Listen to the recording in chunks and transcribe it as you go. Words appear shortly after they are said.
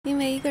因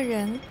为一个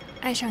人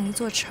爱上一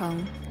座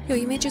城，又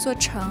因为这座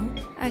城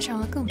爱上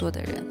了更多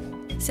的人。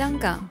香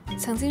港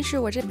曾经是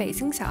我这北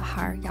京小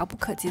孩遥不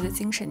可及的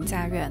精神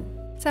家园，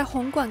在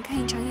红馆看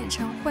一场演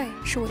唱会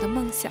是我的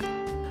梦想。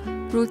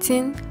如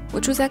今我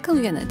住在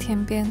更远的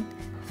天边，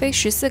飞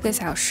14个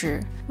小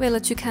时，为了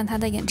去看他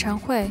的演唱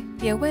会，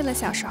也为了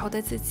小时候的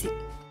自己。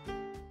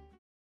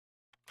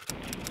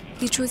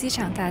一出机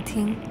场大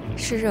厅，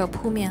湿热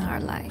扑面而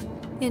来。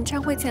演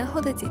唱会前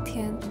后的几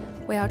天，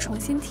我要重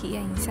新体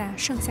验一下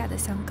盛夏的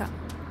香港。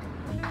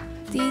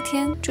第一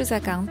天住在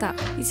港岛，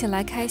一起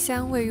来开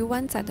箱位于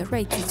湾仔的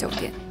瑞吉酒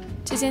店。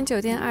这间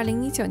酒店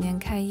2019年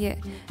开业，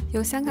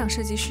由香港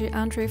设计师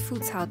Andre Fu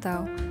操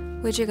刀，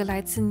为这个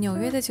来自纽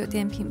约的酒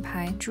店品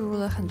牌注入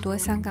了很多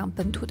香港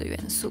本土的元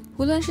素。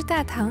无论是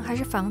大堂还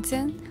是房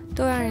间，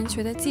都让人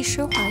觉得既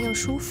奢华又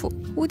舒服。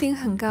屋顶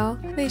很高，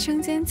卫生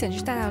间简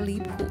直大到离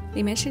谱，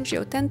里面甚至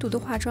有单独的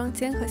化妆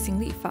间和行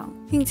李房。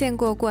硬件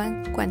过关，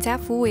管家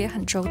服务也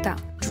很周到，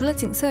除了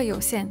景色有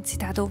限，其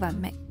他都完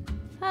美。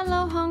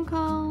Hello Hong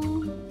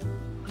Kong。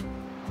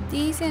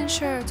第一件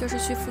事儿就是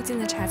去附近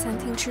的茶餐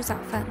厅吃早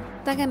饭，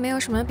大概没有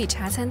什么比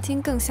茶餐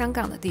厅更香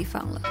港的地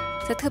方了。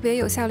在特别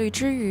有效率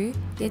之余，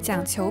也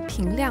讲求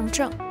平量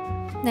正，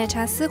奶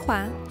茶丝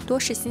滑，多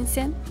是新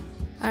鲜。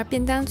而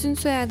便当君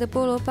最爱的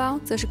菠萝包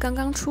则是刚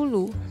刚出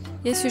炉。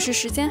也许是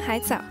时间还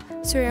早，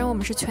虽然我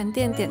们是全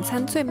店点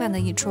餐最慢的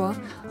一桌，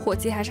伙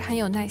计还是很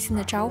有耐心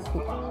的招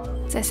呼。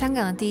在香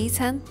港的第一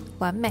餐，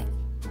完美。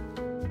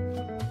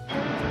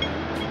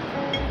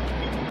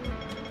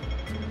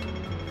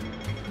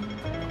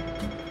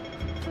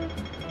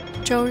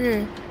周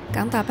日，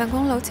港岛办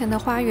公楼前的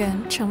花园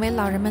成为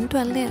老人们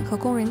锻炼和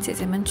工人姐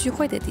姐们聚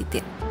会的地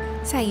点。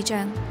下一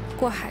站，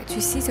过海去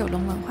西九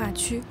龙文化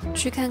区，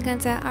去看看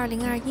在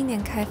2021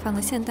年开放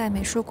的现代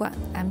美术馆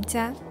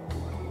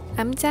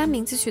M+。M+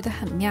 名字取得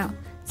很妙，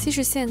既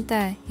是现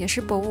代，也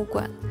是博物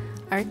馆，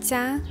而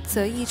家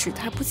则意指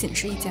它不仅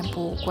是一间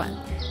博物馆，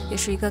也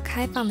是一个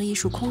开放的艺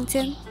术空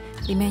间，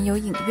里面有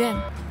影院，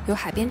有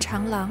海边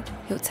长廊，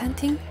有餐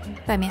厅，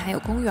外面还有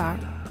公园。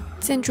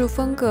建筑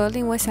风格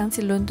令我想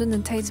起伦敦的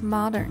Tate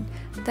Modern，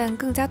 但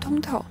更加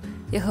通透，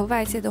也和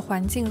外界的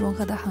环境融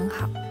合得很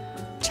好。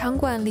场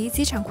馆离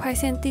机场快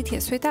线地铁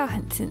隧道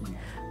很近，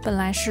本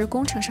来是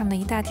工程上的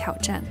一大挑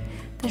战，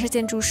但是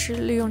建筑师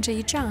利用这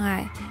一障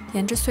碍，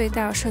沿着隧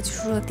道设计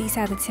出了地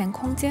下的前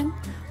空间，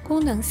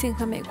功能性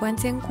和美观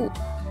兼顾。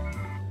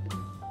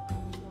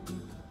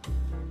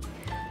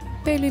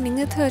贝聿铭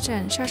的特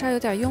展稍稍有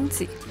点拥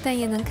挤，但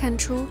也能看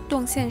出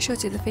动线设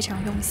计得非常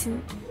用心。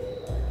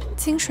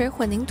清水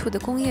混凝土的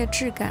工业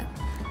质感，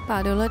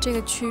保留了这个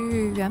区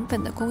域原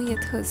本的工业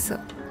特色。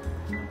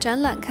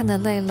展览看得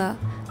累了，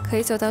可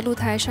以走到露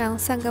台上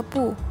散个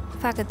步，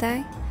发个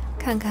呆，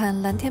看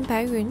看蓝天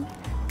白云，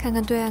看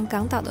看对岸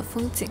港岛的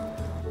风景，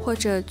或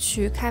者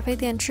去咖啡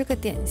店吃个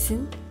点心。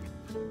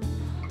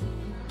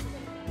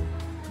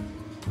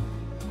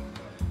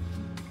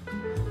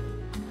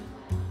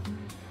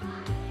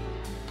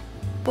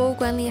博物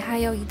馆里还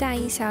有一大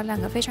一小2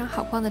个非常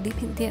好逛的礼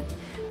品店，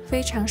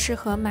非常适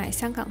合买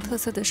香港特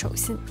色的手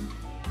信。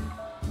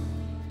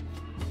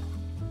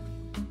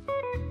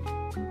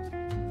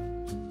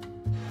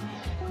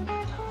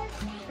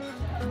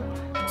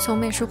从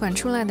美术馆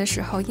出来的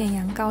时候艳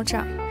阳高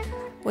照，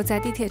我在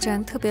地铁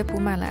站特别补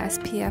买了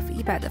SPF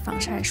 100的防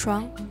晒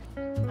霜。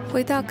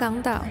回到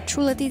港岛，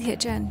出了地铁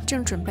站，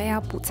正准备要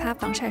补擦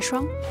防晒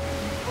霜。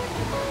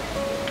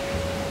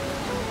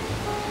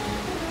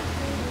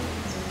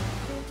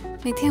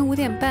每天5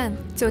点半，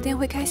酒店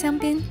会开香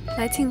槟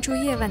来庆祝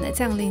夜晚的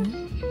降临。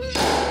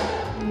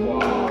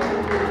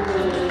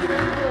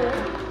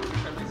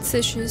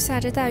此时下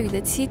着大雨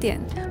的7点，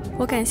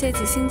我感谢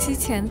几星期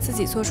前自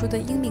己做出的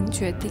英明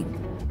决定，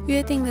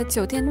约定了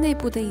酒店内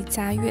部的一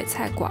家粤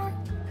菜馆。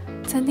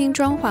餐厅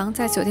装潢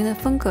在酒店的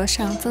风格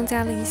上增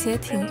加了一些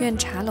庭院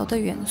茶楼的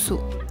元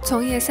素。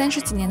从业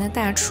30几年的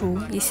大厨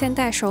以现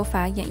代手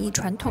法演绎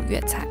传统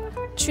粤菜。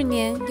去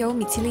年由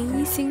米其林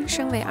1星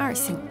升为2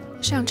星。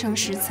上乘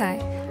食材，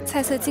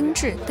菜色精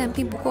致但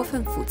并不过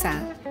分复杂，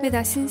味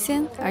道新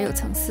鲜而有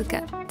层次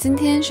感。今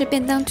天是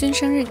便当君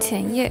生日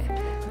前夜，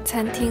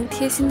餐厅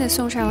贴心地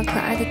送上了可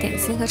爱的点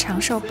心和长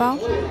寿包。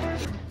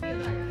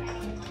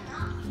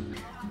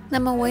那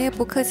么我也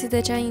不客气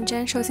地沾一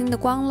沾寿星的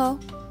光喽。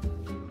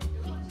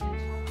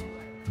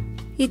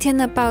一天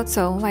的暴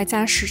走外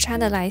加时差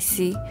的来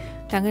袭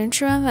，2个人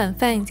吃完晚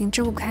饭已经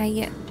睁不开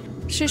眼，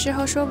是时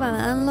候说晚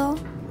安喽。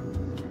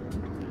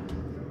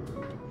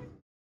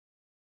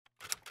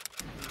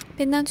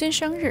便当君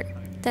生日，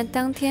但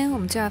当天我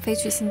们就要飞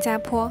去新加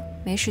坡，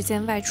没时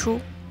间外出。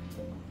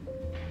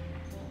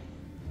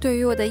对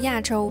于我的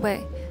亚洲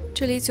胃，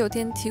这里酒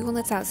店提供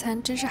的早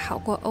餐真是好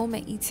过欧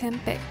美1000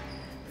倍，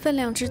分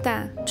量之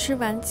大，吃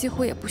完几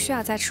乎也不需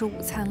要再吃午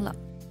餐了。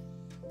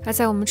而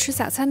在我们吃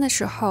早餐的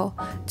时候，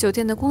酒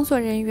店的工作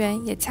人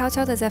员也悄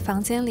悄地在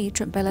房间里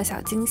准备了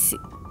小惊喜。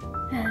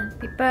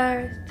Happy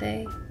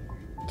birthday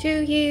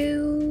to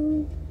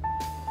you。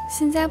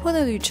新加坡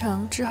的旅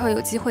程之后有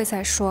机会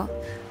再说。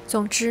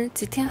总之，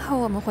几天后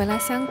我们回来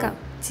香港，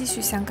继续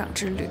香港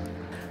之旅。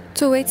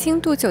作为轻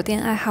度酒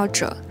店爱好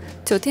者，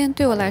酒店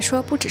对我来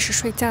说不只是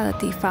睡觉的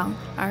地方，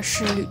而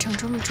是旅程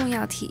中的重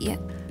要体验。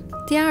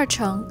第2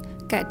城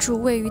改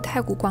住位于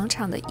太古广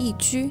场的奕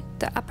居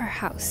的 Upper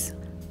House。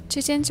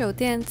这间酒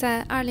店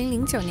在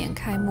2009年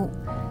开幕，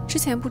之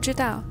前不知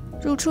道，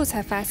入住才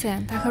发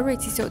现它和瑞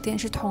吉酒店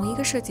是同一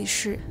个设计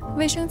师。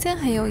卫生间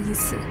很有意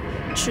思，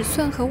尺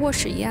寸和卧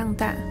室一样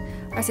大，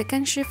而且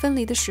干湿分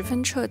离得十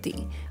分彻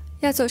底，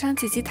要走上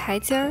几级台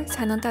阶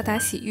才能到达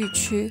洗浴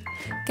区，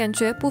感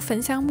觉不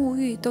焚香沐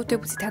浴都对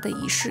不起它的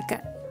仪式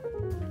感。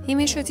因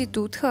为设计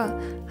独特，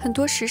很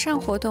多时尚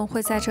活动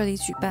会在这里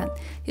举办，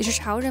也是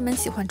潮人们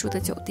喜欢住的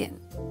酒店。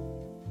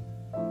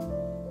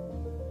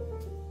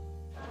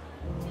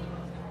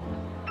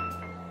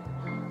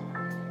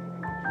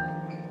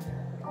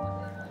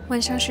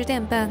晚上10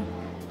点半，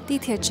地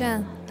铁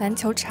站、篮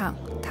球场、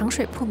糖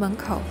水铺门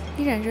口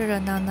依然热热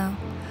闹闹。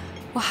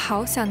我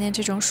好想念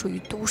这种属于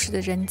都市的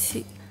人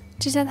气。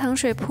这家糖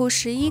水铺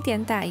11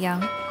点打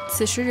烊，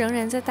此时仍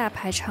然在大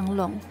排长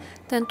龙，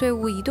但队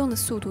伍移动的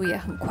速度也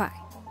很快。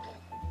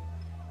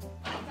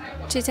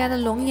这家的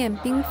龙眼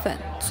冰粉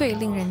最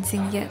令人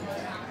惊艳，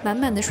满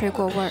满的水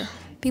果味儿，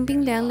冰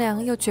冰凉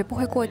凉又绝不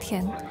会过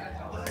甜，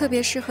特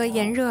别适合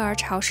炎热而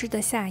潮湿的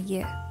夏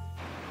夜。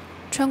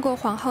穿过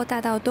皇后大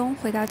道东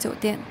回到酒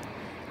店，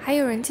还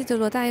有人记得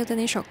罗大佑的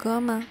那首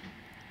歌吗？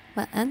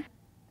晚安。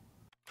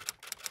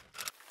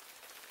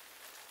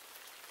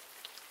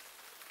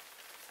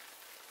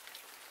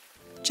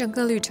整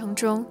个旅程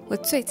中，我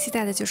最期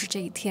待的就是这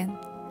一天。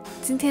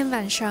今天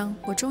晚上，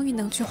我终于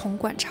能去红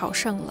馆朝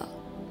圣了。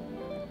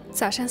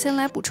早上先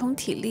来补充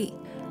体力，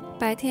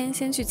白天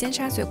先去尖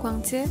沙咀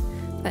逛街，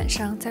晚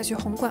上再去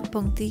红馆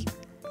蹦迪。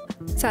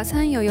早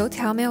餐有油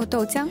条没有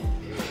豆浆，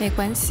没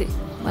关系，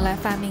我来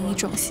发明一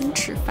种新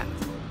吃法。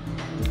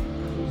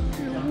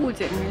这雾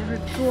简直是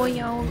作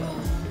妖了。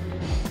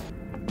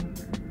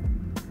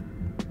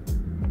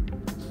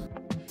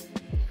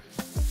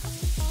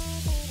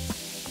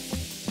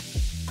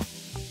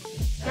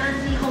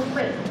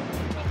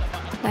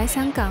来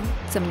香港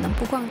怎么能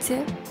不逛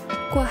街？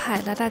过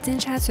海来到尖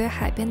沙咀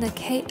海边的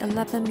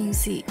K11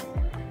 Musea，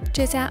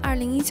 这家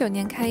2019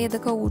年开业的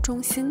购物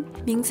中心，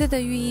名字的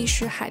寓意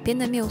是海边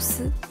的缪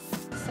斯。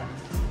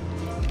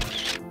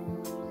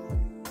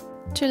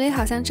这里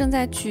好像正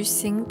在举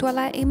行哆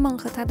啦 A 梦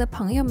和他的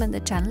朋友们的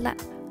展览，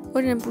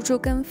我忍不住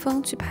跟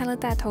风去拍了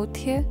大头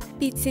贴，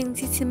毕竟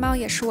机器猫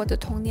也是我的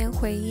童年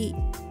回忆。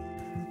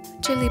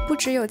这里不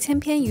只有千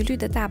篇一律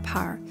的大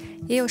牌，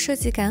也有设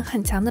计感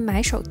很强的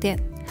买手店。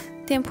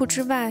店铺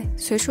之外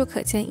随处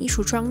可见艺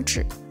术装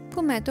置，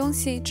不买东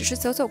西只是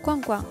走走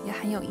逛逛也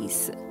很有意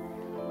思，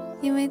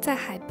因为在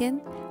海边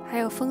还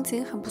有风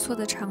景很不错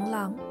的长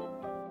廊。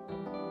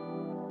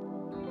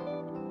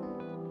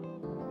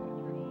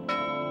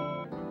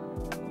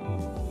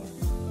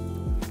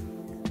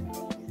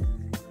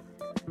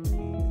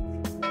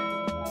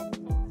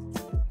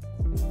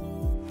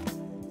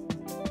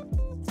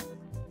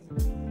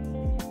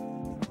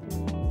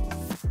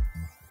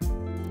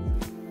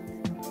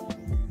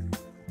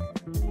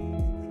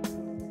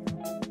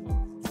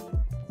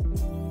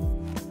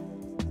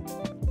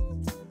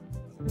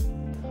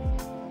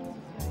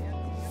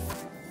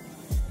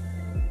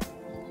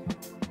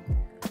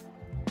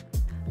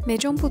美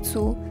中不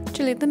足，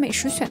这里的美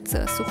食选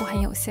择似乎很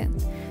有限，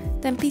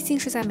但毕竟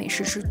是在美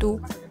食之都，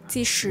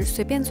即使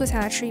随便坐下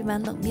来吃一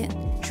碗冷面，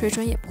水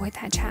准也不会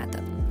太差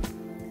的。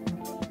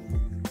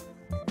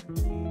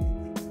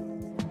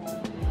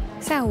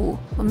下午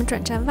我们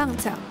转战旺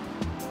角，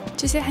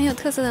这些很有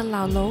特色的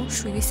老楼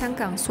属于香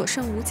港所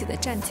剩无几的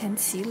站前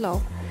骑楼，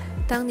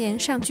当年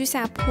上居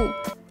下铺，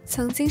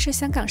曾经是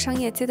香港商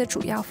业街的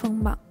主要风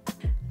貌。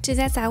这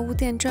家杂物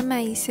店专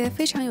卖一些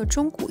非常有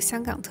中古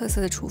香港特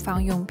色的厨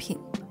房用品，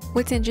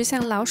我简直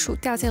像老鼠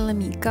掉进了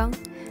米缸，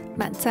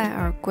满载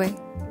而归。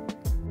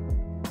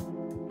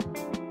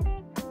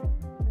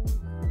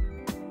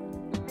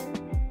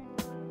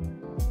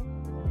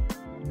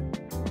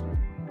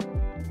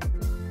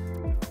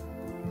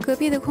隔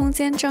壁的空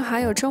间正好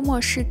有周末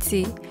市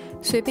集，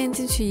随便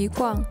进去一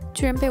逛，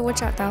居然被我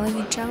找到了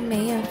一张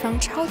梅艳芳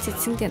超级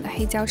经典的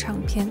黑胶唱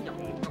片。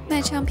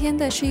卖唱片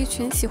的是一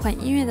群喜欢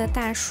音乐的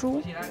大叔，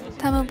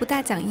他们不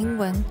大讲英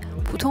文，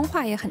普通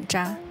话也很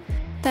渣，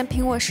但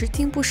凭我时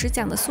听不时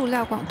讲的塑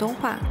料广东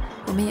话，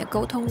我们也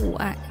沟通无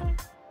碍。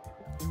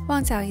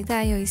旺角一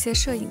带有一些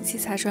摄影器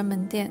材专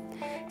门店，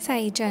下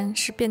一站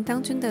是便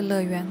当君的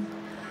乐园。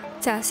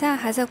脚下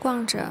还在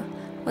逛着，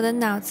我的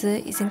脑子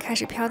已经开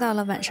始飘到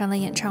了晚上的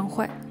演唱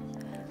会。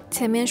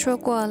前面说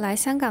过，来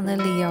香港的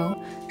理由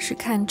是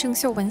看郑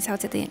秀文小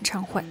姐的演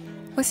唱会。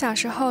我小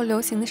时候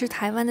流行的是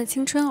台湾的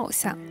青春偶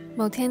像，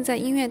某天在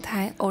音乐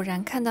台偶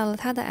然看到了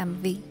她的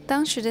MV，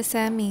 当时的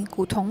Sammy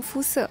古铜肤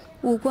色，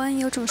五官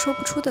有种说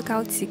不出的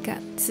高级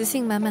感，磁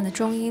性满满的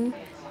中音，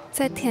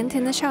在甜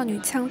甜的少女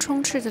腔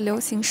充斥的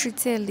流行世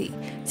界里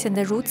显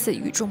得如此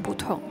与众不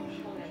同。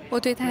我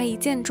对她一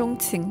见钟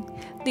情，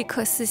立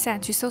刻四下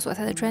去搜索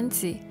她的专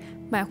辑，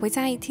买回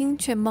家一听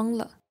却懵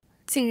了，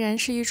竟然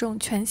是一种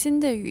全新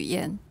的语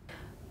言。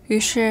于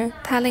是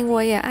他令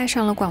我也爱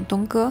上了广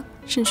东歌，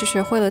甚至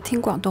学会了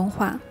听广东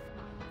话。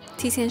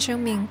提前声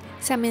明，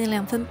下面的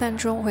2分半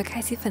钟我会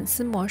开启粉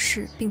丝模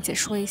式，并且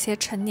说一些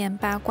陈年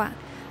八卦，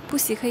不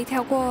喜可以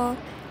跳过哦。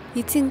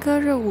以劲歌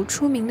热舞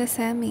出名的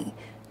Sammy，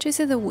 这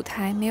次的舞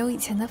台没有以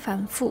前的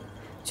繁复，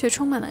却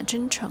充满了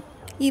真诚。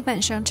一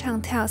晚上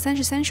唱跳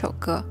33首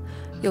歌，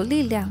有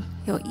力量，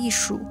有艺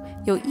术，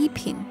有衣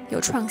品，有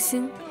创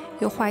新，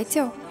有怀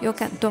旧，有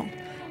感动，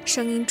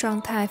声音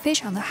状态非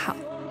常的好。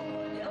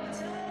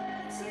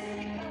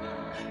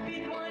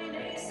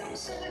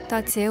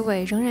到结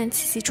尾仍然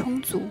气息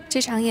充足，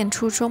这场演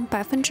出中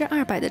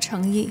200%的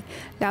诚意，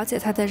了解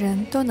他的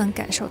人都能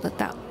感受得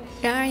到。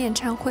然而演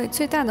唱会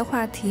最大的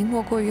话题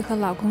莫过于和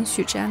老公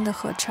许志安的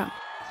合唱。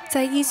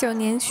在19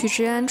年许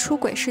志安出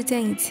轨事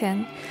件以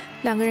前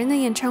，2个人的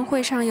演唱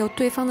会上有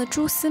对方的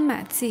蛛丝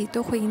马迹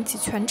都会引起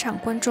全场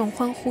观众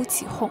欢呼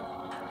起哄，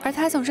而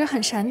他总是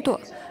很闪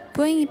躲，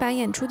不愿意把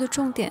演出的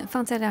重点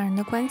放在2人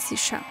的关系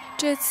上。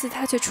这次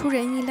他却出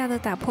人意料地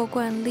打破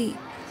惯例，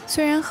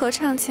虽然合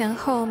唱前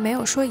后没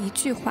有说一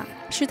句话，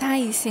是他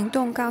以行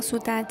动告诉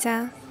大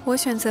家，我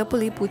选择不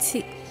离不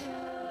弃。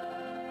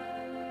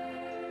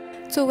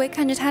作为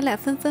看着他俩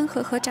分分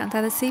合合长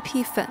大的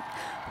CP 粉，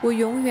我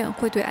永远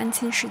会对安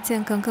亲事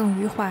件耿耿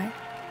于怀，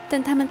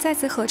但他们再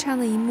次合唱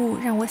的一幕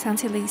让我想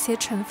起了一些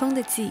尘封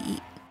的记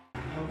忆。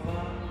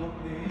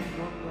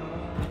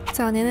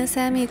早年的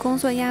Sammy 工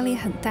作压力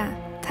很大，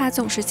他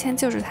总是迁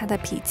就着他的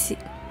脾气。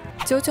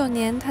99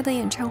年他的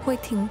演唱会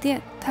停电，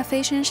他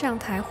飞身上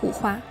台护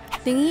花。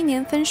01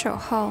年分手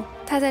后，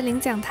他在领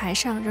奖台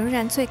上仍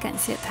然最感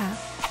谢他。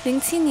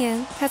07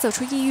年他走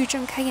出抑郁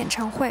症开演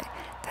唱会，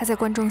他在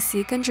观众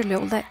席跟着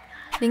流泪。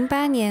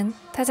08年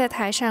他在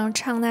台上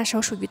唱那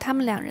首属于他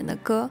们2人的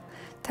歌，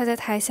他在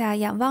台下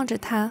仰望着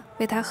他，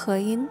为他合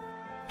音。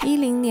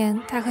10年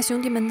他和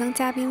兄弟们当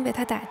嘉宾为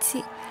他打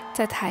气，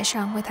在台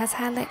上为他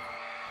擦泪。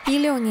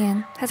16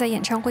年他在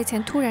演唱会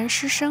前突然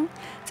失声，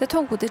在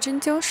痛苦的针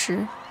灸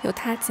时有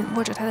他紧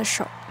握着他的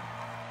手。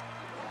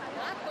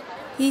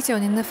19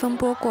年的风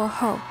波过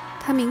后，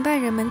他明白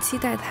人们期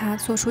待他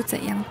做出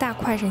怎样大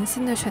快人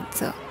心的选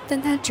择，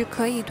但他只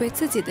可以对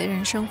自己的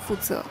人生负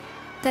责。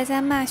大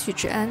家骂许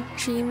志安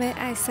是因为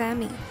爱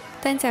Sammy，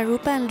 但假如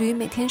伴侣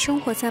每天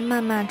生活在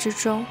谩骂之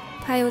中，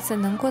他又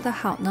怎能过得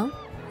好呢？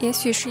也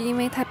许是因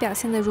为他表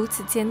现得如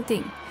此坚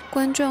定，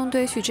观众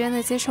对许志安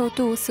的接受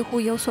度似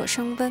乎有所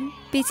升温，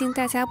毕竟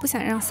大家不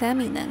想让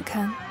Sammy 难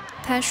堪。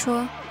他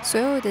说，所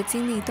有的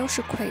经历都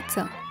是馈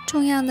赠，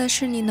重要的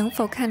是你能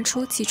否看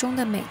出其中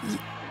的美意。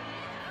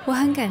我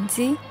很感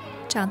激，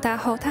长大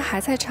后他还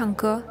在唱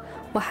歌，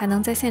我还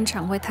能在现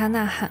场为他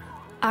呐喊，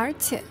而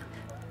且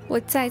我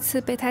再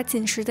次被他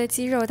紧实的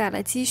肌肉打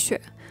了鸡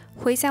血，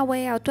回家我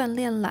也要锻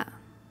炼啦。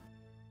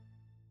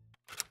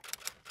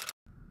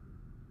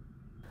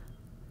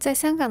在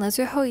香港的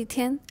最后一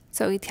天，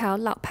走一条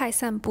老派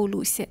散步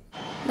路线，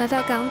来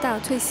到港岛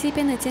最西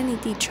边的坚尼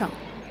地城。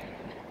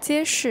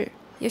街市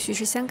也许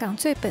是香港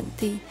最本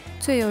地、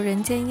最有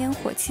人间烟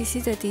火气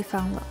息的地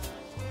方了。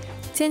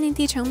坚尼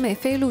地城美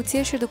菲路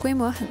街市的规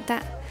模很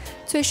大，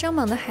最生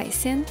猛的海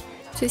鲜，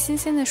最新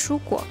鲜的蔬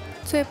果，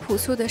最朴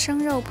素的生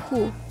肉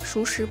铺、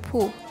熟食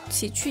铺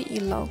齐聚一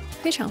楼，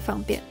非常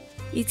方便。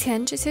以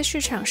前这些市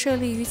场设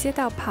立于街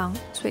道旁，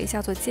所以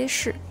叫做街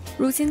市。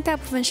如今大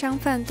部分商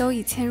贩都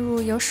已迁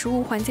入由食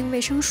物环境卫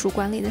生署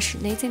管理的室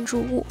内建筑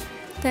物，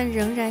但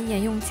仍然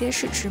沿用街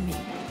市之名。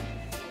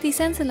第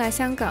3次来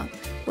香港，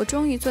我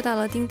终于坐到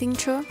了叮叮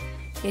车，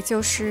也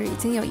就是已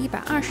经有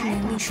120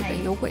年历史的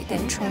有轨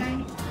电车。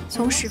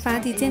从始发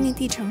地坚尼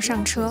地城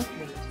上车，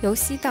由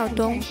西到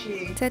东，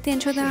在电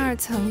车的2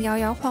层摇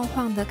摇晃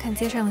晃地看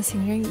街上的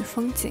行人与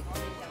风景。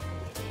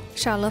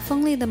少了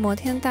锋利的摩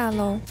天大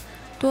楼，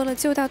多了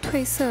旧到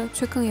褪色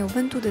却更有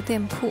温度的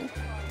店铺。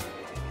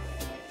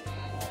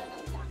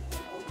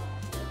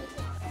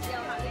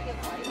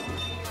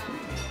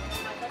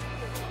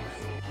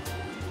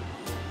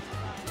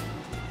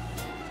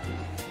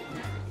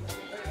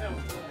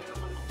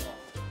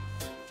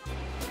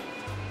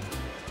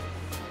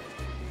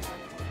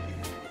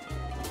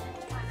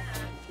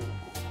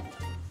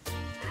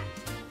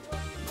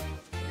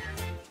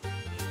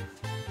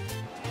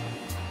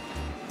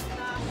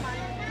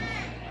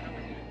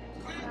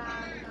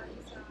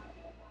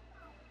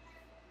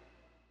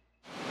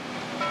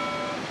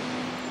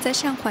在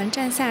上环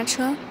站下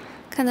车，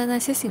看到那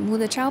些醒目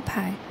的招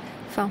牌，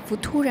仿佛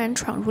突然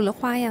闯入了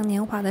花样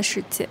年华的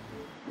世界。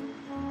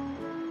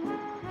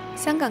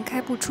香港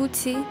开埠初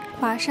期，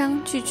华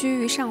商聚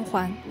居于上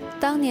环，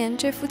当年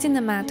这附近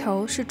的码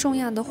头是重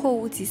要的货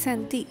物集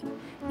散地，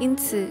因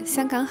此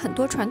香港很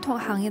多传统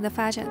行业的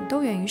发展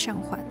都源于上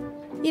环。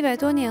100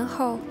多年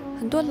后，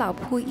很多老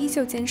铺依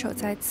旧坚守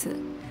在此，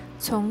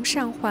从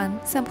上环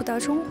散步到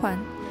中环，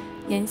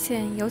沿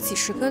线有几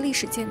十个历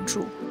史建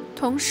筑。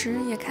同时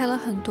也开了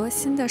很多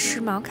新的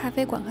时髦咖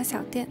啡馆和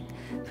小店，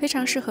非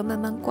常适合慢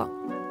慢逛。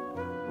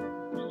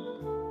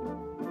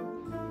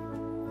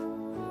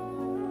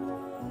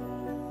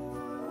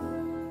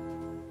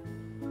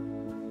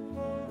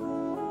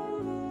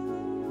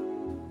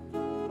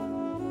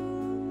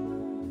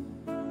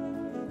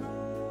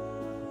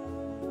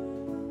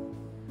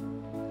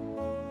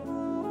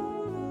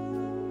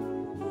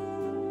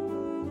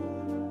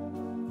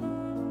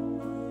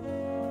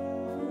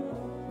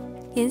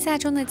炎夏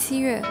中的7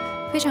月，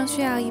非常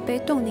需要一杯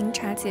冻柠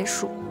茶解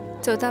暑。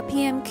走到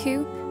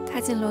PMQ， 踏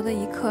进楼的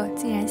一刻，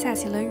竟然下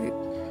起了雨。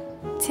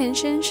前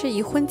身是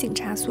已婚警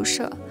察宿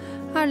舍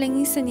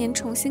，2014年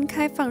重新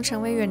开放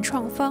成为原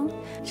创方，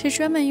是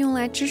专门用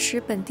来支持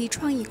本地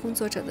创意工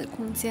作者的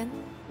空间。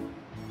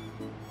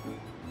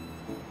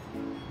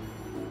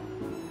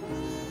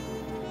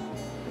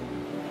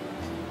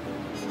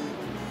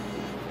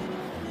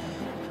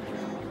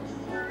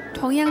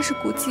同样是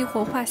古迹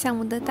活化项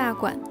目的大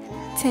馆，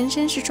前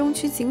身是中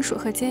区警署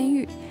和监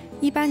狱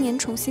，18年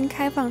重新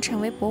开放成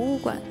为博物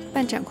馆、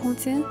办展空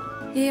间，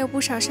也有不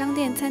少商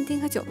店、餐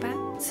厅和酒吧。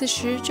此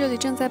时这里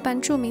正在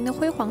办著名的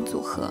辉煌组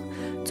合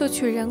作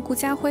曲人顾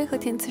嘉辉和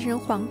填词人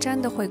黄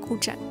沾的回顾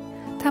展，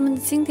他们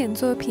的经典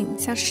作品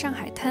像是《上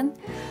海滩》，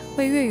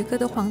为粤语歌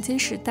的黄金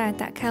时代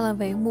打开了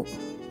帷幕。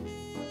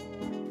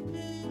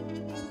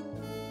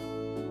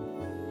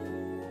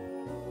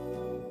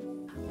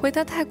回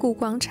到太古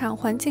广场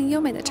环境优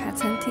美的茶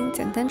餐厅，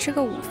简单吃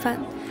个午饭，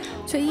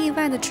却意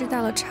外地吃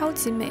到了超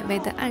级美味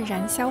的黯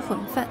然销魂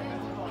饭。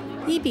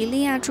伊比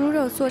利亚猪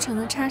肉做成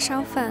的叉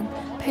烧饭，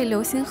配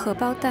流心荷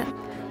包蛋，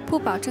不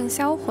保证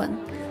销魂，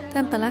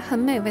但本来很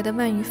美味的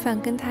鳗鱼饭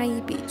跟它一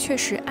比，确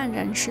实黯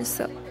然失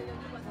色。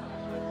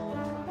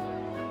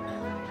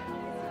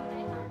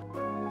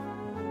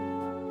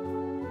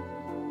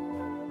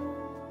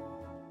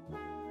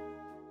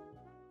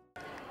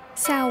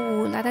下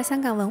午来到香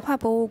港文化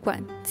博物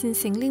馆进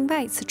行另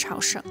外一次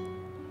朝圣。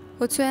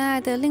我最爱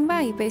的另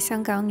外一位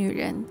香港女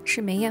人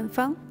是梅艳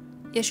芳，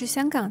也是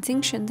香港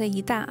精神的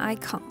一大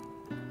icon。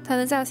她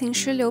的造型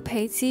师刘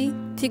培基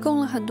提供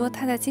了很多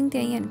她在经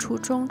典演出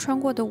中穿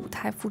过的舞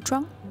台服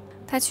装。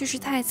她去世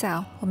太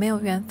早，我没有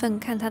缘分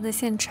看她的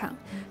现场，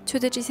却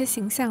对这些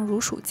形象如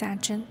数家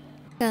珍。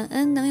感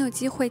恩能有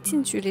机会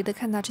近距离地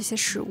看到这些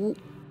实物。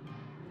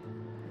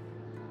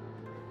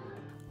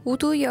无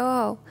独有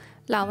偶，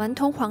老顽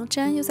童黄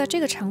沾又在这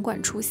个场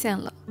馆出现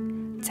了。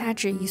掐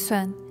指一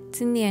算，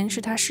今年是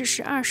他逝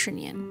世20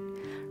年。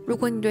如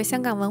果你对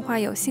香港文化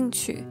有兴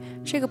趣，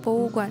这个博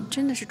物馆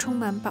真的是充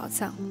满宝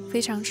藏，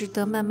非常值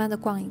得慢慢的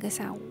逛一个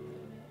下午。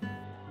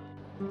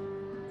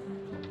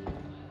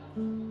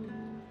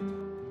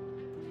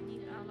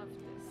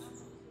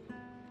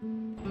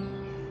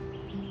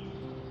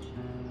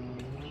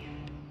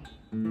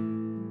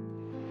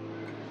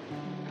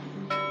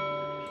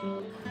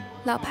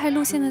老派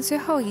路线的最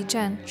后一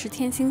站是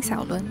天星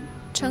小轮。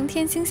乘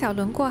天星小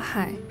轮过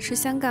海是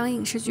香港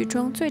影视剧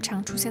中最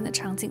常出现的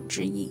场景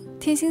之一。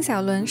天星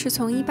小轮是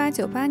从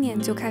1898年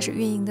就开始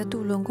运营的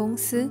渡轮公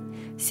司，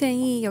现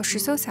役有10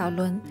艘小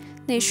轮，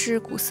内饰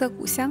古色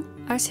古香，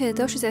而且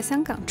都是在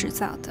香港制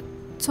造的。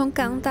从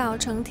港岛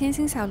乘天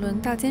星小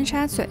轮到尖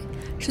沙咀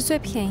是最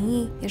便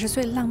宜也是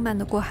最浪漫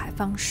的过海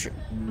方式。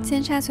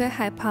尖沙咀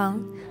海旁，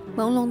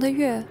朦胧的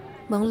月，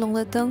朦胧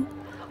的灯，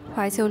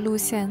怀旧路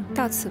线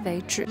到此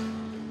为止。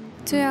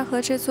就要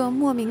和这座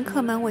莫名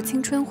刻满我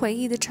青春回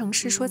忆的城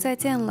市说再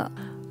见了。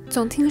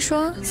总听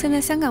说现在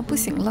香港不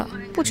行了，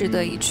不值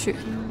得一去。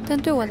但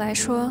对我来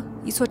说，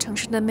一座城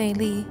市的魅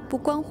力不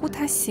关乎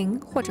它行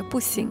或者不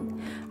行，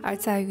而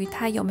在于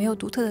它有没有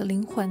独特的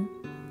灵魂。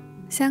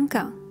香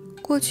港，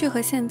过去和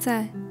现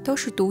在都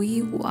是独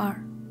一无二。